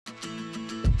The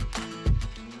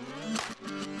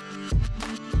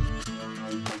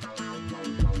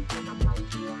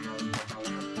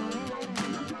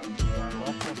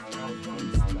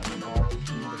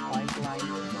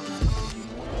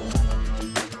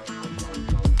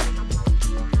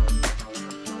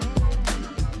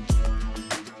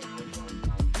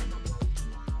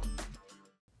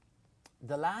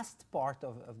last part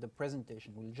of the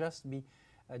presentation will just be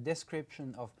a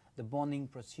description of the bonding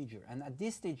procedure. And at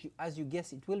this stage, as you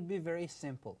guess, it will be very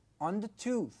simple. On the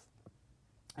tooth,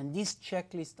 and this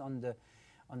checklist on the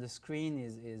screen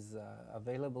is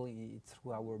available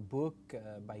through our book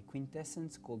by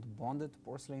Quintessence called Bonded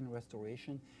Porcelain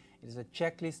Restoration. It is a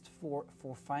checklist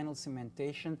for final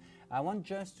cementation. I want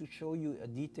just to show you a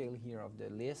detail here of the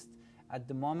list at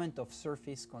the moment of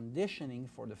surface conditioning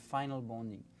for the final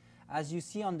bonding. As you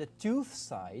see on the tooth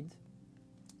side,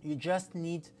 you just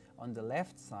need, on the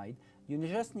left side, you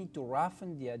just need to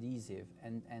roughen the adhesive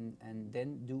and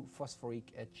then do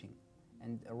phosphoric etching.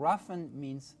 And roughen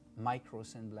means micro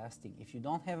sandblasting. If you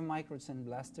don't have a micro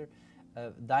sandblaster,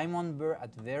 a diamond burr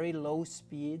at very low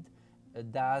speed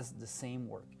does the same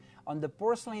work. On the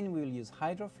porcelain, we will use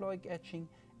hydrofluoric etching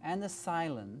and a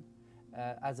silane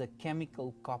as a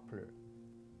chemical coupler.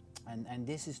 And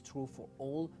this is true for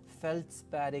all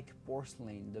feldspathic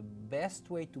porcelain. The best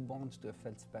way to bond to a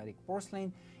feldspathic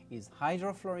porcelain is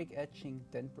hydrofluoric etching,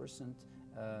 10%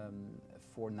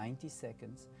 for 90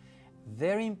 seconds.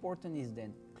 Very important is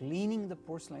then cleaning the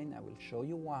porcelain, I will show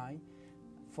you why,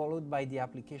 followed by the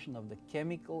application of the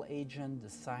chemical agent, the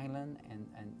silane,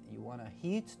 and you want to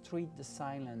heat treat the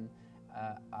silane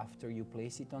after you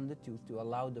place it on the tooth to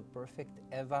allow the perfect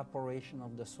evaporation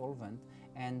of the solvent,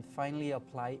 and finally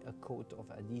apply a coat of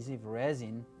adhesive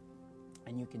resin,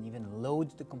 and you can even load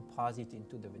the composite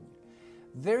into the veneer.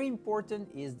 Very important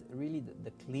is really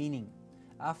the cleaning.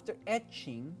 After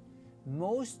etching,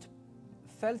 most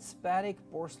feldspathic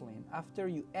porcelain, after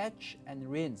you etch and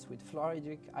rinse with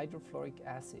hydrofluoric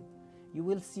acid, you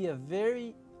will see a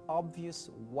very obvious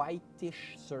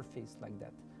whitish surface like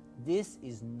that. This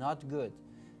is not good.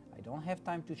 I don't have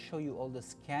time to show you all the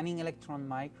scanning electron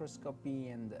microscopy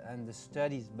and the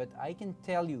studies, but I can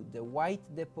tell you the white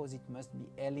deposit must be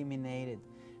eliminated.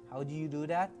 How do you do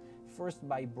that? First,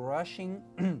 by brushing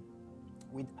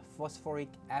with phosphoric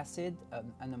acid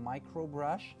and a micro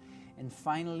brush, and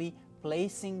finally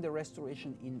placing the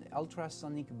restoration in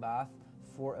ultrasonic bath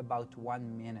for about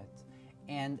 1 minute.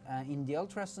 And in the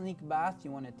ultrasonic bath,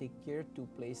 you want to take care to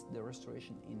place the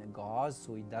restoration in a gauze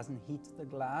so it doesn't hit the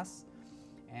glass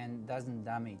and doesn't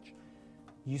damage.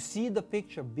 You see the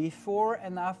picture before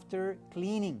and after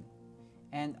cleaning,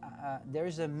 and there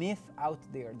is a myth out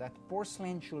there that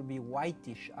porcelain should be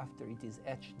whitish after it is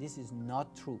etched. This is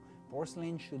not true.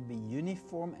 Porcelain should be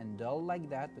uniform and dull like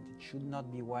that, but it should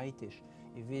not be whitish.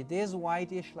 If it is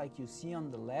whitish like you see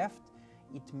on the left,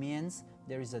 it means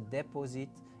there is a deposit.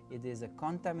 It is a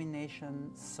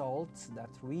contamination salts that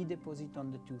redeposit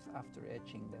on the tooth after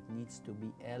etching that needs to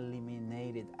be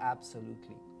eliminated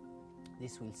absolutely.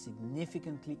 This will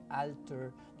significantly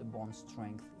alter the bond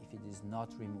strength if it is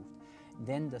not removed.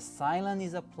 Then the silane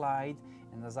is applied,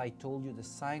 and as I told you, the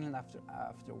silane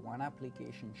after one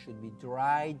application should be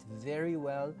dried very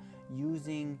well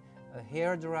using a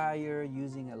hair dryer,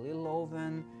 using a little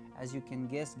oven. As you can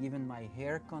guess, given my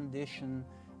hair condition,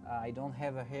 I don't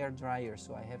have a hair dryer,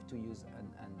 so I have to use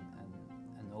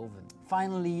an oven.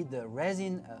 Finally, the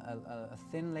resin, a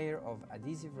thin layer of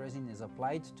adhesive resin is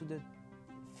applied to the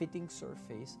fitting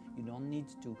surface. You don't need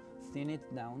to thin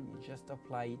it down, you just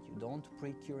apply it, you don't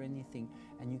pre-cure anything,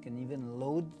 and you can even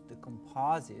load the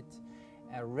composite.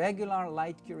 A regular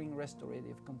light curing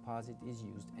restorative composite is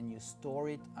used, and you store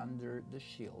it under the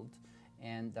shield.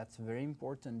 And that's very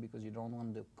important because you don't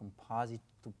want the composite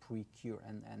to pre-cure,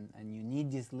 and you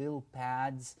need these little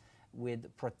pads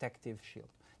with protective shield.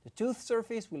 The tooth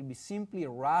surface will be simply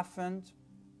roughened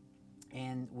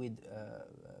and with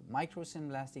micro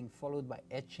sandblasting followed by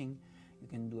etching. You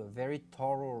can do a very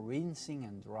thorough rinsing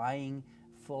and drying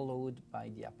followed by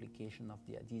the application of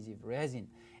the adhesive resin.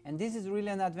 And this is really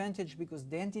an advantage because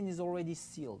dentin is already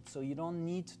sealed, so you don't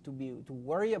need to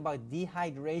worry about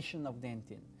dehydration of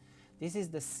dentin. This is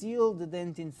the sealed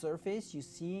dentin surface you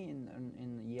see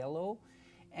in yellow,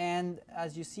 and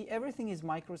as you see, everything is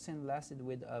micro sandblasted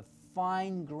with a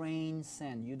fine grain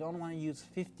sand. You don't want to use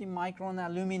 50 micron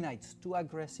alumina, it's too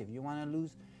aggressive. You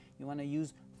want to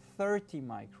use 30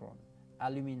 micron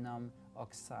aluminum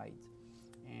oxide.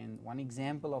 And one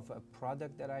example of a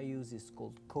product that I use is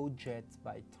called Cojet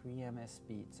by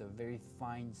 3MSP. It's a very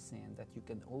fine sand that you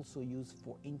can also use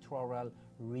for intraoral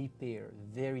repair,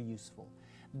 very useful.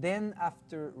 Then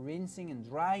after rinsing and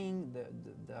drying,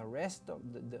 the rest of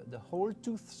the whole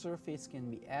tooth surface can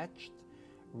be etched,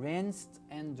 rinsed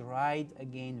and dried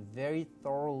again very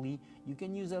thoroughly. You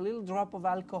can use a little drop of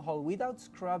alcohol without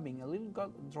scrubbing. A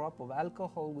little drop of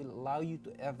alcohol will allow you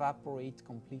to evaporate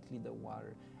completely the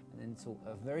water. And so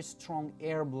a very strong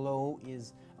air blow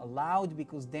is allowed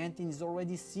because dentin is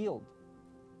already sealed.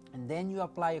 And then you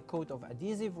apply a coat of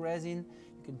adhesive resin.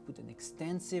 You can put an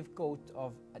extensive coat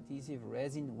of adhesive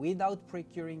resin without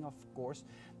pre-curing, of course.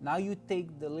 Now you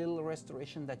take the little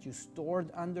restoration that you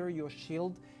stored under your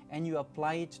shield and you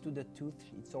apply it to the tooth.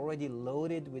 It's already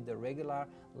loaded with the regular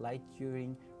light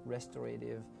curing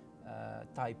restorative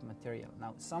type material.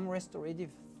 Now some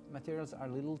restorative materials are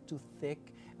a little too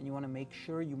thick and you want to make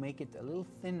sure you make it a little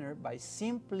thinner by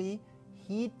simply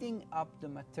heating up the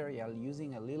material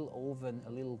using a little oven,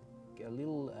 a little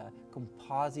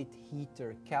composite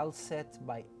heater. Calcet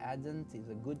by Adhesive is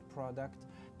a good product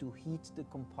to heat the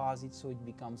composite so it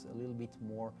becomes a little bit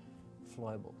more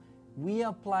flowable. We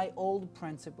apply all the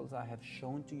principles I have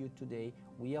shown to you today.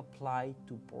 We apply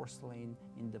to porcelain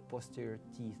in the posterior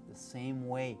teeth the same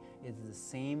way. It's the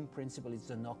same principle.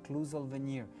 It's an occlusal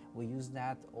veneer. We use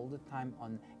that all the time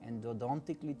on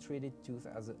endodontically treated tooth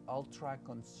as an ultra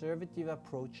conservative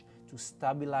approach to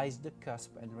stabilize the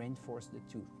cusp and reinforce the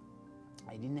tooth.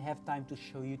 I didn't have time to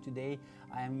show you today.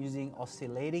 I am using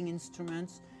oscillating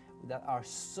instruments that are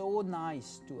so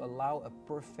nice to allow a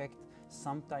perfect,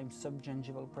 sometimes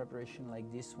subgingival preparation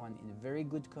like this one in very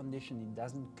good condition. It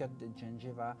doesn't cut the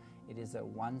gingiva. It is a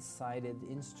one-sided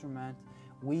instrument.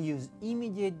 We use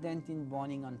immediate dentin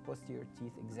bonding on posterior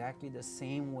teeth exactly the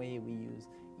same way we use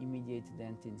immediate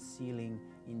dentin sealing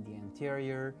in the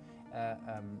anterior.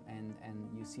 And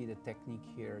you see the technique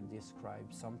here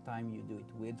described. Sometimes you do it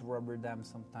with rubber dam,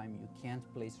 sometimes you can't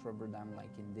place rubber dam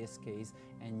like in this case,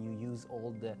 and you use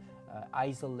all the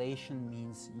isolation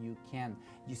means you can.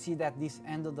 You see that this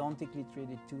endodontically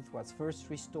treated tooth was first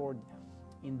restored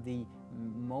in the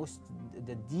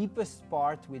deepest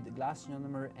part with glass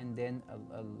ionomer and then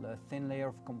a thin layer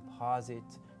of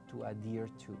composite to adhere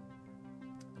to.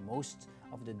 Most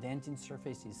of the dentin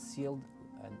surface is sealed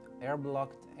and air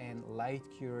blocked and light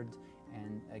cured,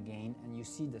 and you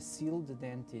see the sealed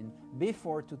dentin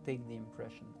before to take the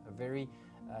impression. A very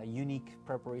unique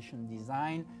preparation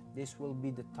design. This will be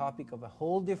the topic of a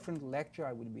whole different lecture.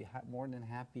 I would be more than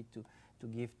happy to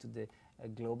give to the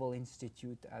Global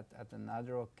Institute at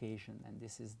another occasion, and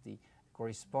this is the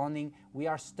corresponding. We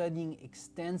are studying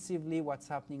extensively what's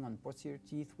happening on posterior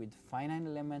teeth with finite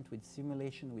element, with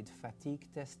simulation, with fatigue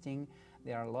testing.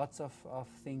 There are lots of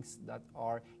things that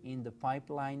are in the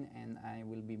pipeline, and I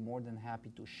will be more than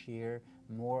happy to share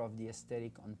more of the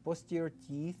aesthetic on posterior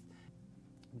teeth,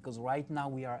 because right now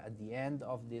we are at the end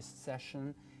of this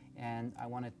session, and I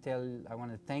want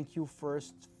to thank you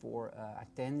first for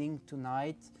attending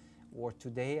tonight or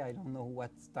today. I don't know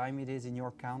what time it is in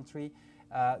your country.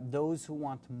 Those who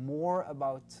want more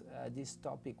about this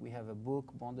topic, we have a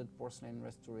book, Bonded Porcelain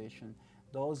Restoration.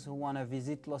 Those who want to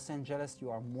visit Los Angeles, you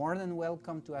are more than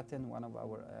welcome to attend one of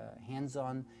our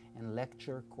hands-on and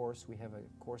lecture course. We have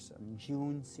a course on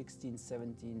June 16,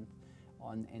 17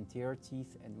 on anterior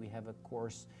teeth, and we have a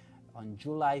course on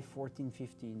July 14,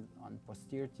 15 on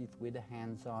posterior teeth with a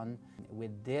hands-on.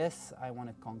 With this, I want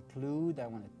to conclude. I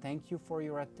want to thank you for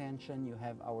your attention. You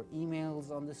have our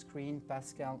emails on the screen,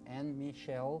 Pascal and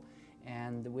Michelle,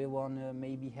 and we want to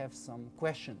maybe have some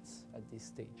questions at this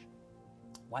stage.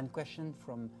 One question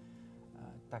from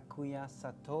Takuya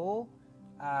Sato.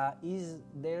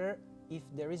 If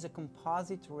there is a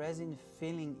composite resin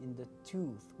filling in the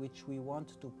tooth which we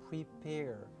want to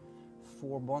prepare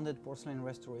for bonded porcelain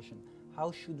restoration, how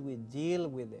should we deal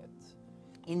with it?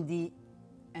 In the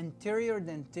anterior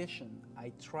dentition,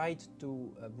 I tried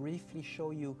to briefly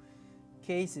show you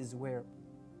cases where,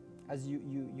 as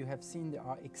you have seen, there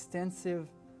are extensive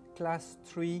class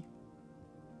 3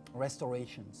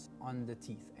 restorations on the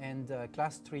teeth and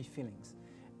class 3 fillings.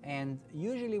 And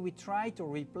usually we try to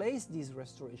replace these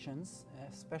restorations,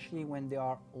 especially when they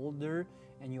are older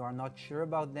and you are not sure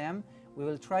about them. We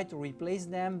will try to replace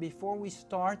them before we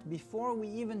start, before we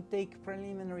even take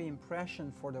preliminary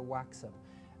impression for the wax-up.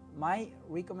 My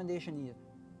recommendation is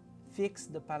fix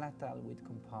the palatal with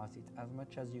composite as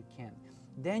much as you can.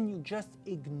 Then you just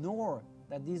ignore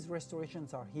that these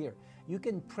restorations are here. You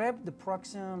can prep the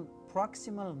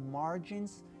proximal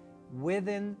margins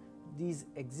within these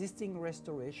existing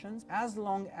restorations, as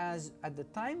long as at the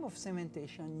time of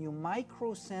cementation you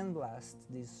micro sandblast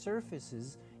these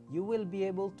surfaces, you will be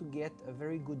able to get a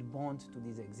very good bond to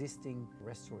these existing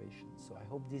restorations. So I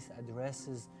hope this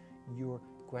addresses your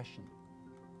question.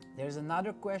 There's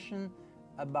another question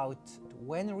about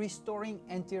when restoring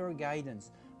anterior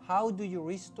guidance. How do you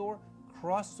restore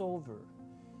crossover?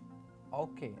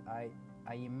 Okay, I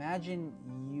imagine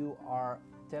you are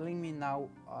telling me now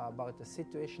about a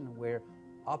situation where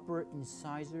upper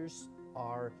incisors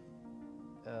are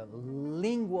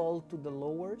lingual to the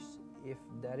lowers. If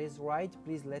that is right,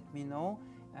 please let me know.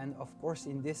 And of course,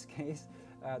 in this case,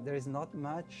 there is not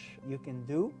much you can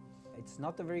do. It's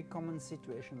not a very common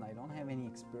situation. I don't have any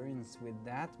experience with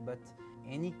that, but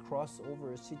any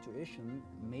crossover situation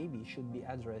maybe should be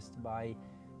addressed by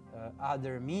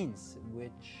other means,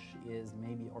 which is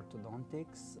maybe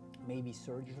orthodontics, maybe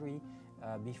surgery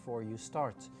before you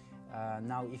start.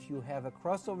 Now, if you have a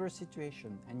crossover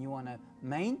situation and you want to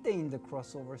maintain the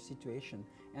crossover situation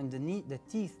and the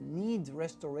teeth need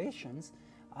restorations,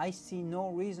 I see no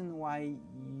reason why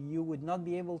you would not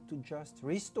be able to just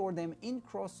restore them in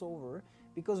crossover,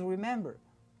 because remember,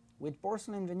 with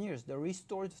porcelain veneers, the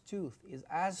restored tooth is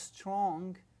as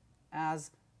strong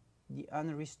as the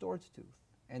unrestored tooth,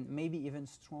 and maybe even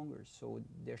stronger, so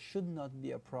there should not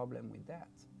be a problem with that.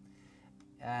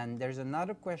 And there's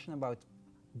another question about,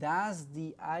 does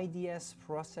the IDS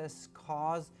process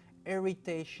cause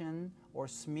irritation or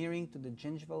smearing to the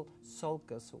gingival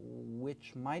sulcus,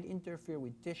 which might interfere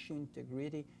with tissue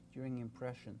integrity during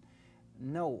impression?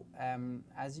 No,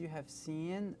 as you have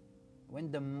seen,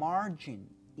 when the margin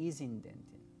is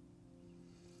indented,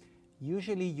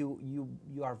 usually you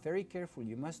are very careful.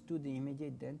 You must do the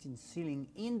immediate dentin sealing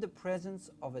in the presence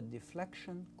of a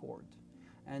deflection cord.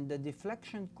 And the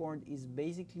deflection cord is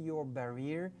basically your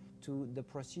barrier to the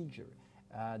procedure.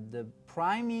 The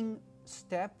priming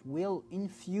step will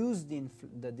infuse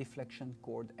the deflection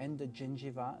cord and the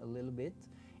gingiva a little bit,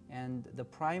 and the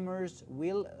primers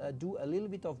will do a little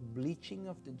bit of bleaching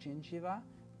of the gingiva.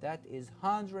 That is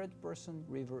 100%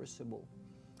 reversible.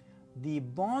 The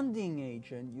bonding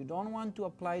agent, you don't want to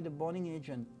apply the bonding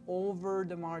agent over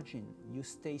the margin. You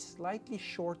stay slightly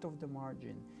short of the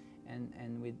margin.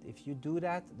 And if you do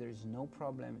that, there is no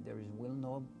problem. There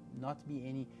will not be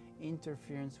any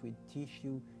interference with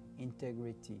tissue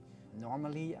integrity.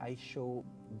 Normally, I show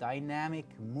dynamic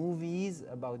movies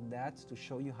about that to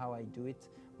show you how I do it,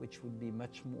 which would be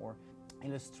much more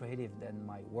illustrative than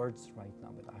my words right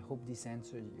now. But I hope this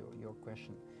answers your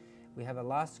question. We have a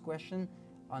last question.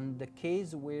 On the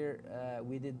case where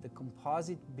we did the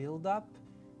composite buildup,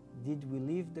 did we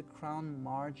leave the crown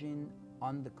margin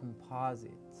on the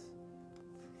composite?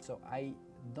 So I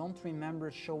don't remember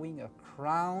showing a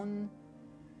crown,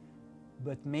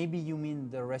 but maybe you mean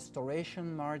the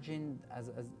restoration margin as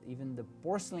even the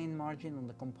porcelain margin on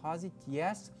the composite.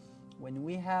 Yes, when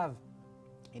we have,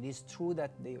 it is true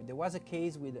that there was a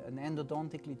case with an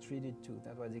endodontically treated tooth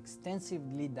that was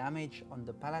extensively damaged on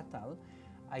the palatal.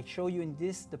 I show you in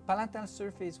this, the palatal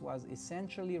surface was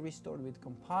essentially restored with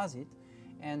composite,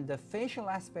 and the facial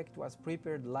aspect was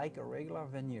prepared like a regular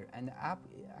veneer. And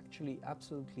actually,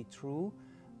 absolutely true,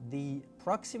 the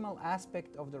proximal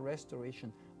aspect of the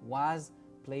restoration was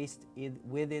placed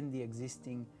within the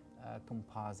existing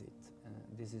composite.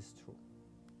 This is true.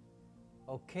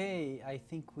 Okay, I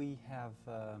think we have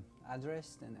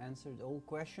addressed and answered all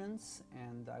questions,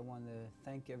 and I want to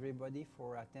thank everybody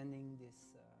for attending this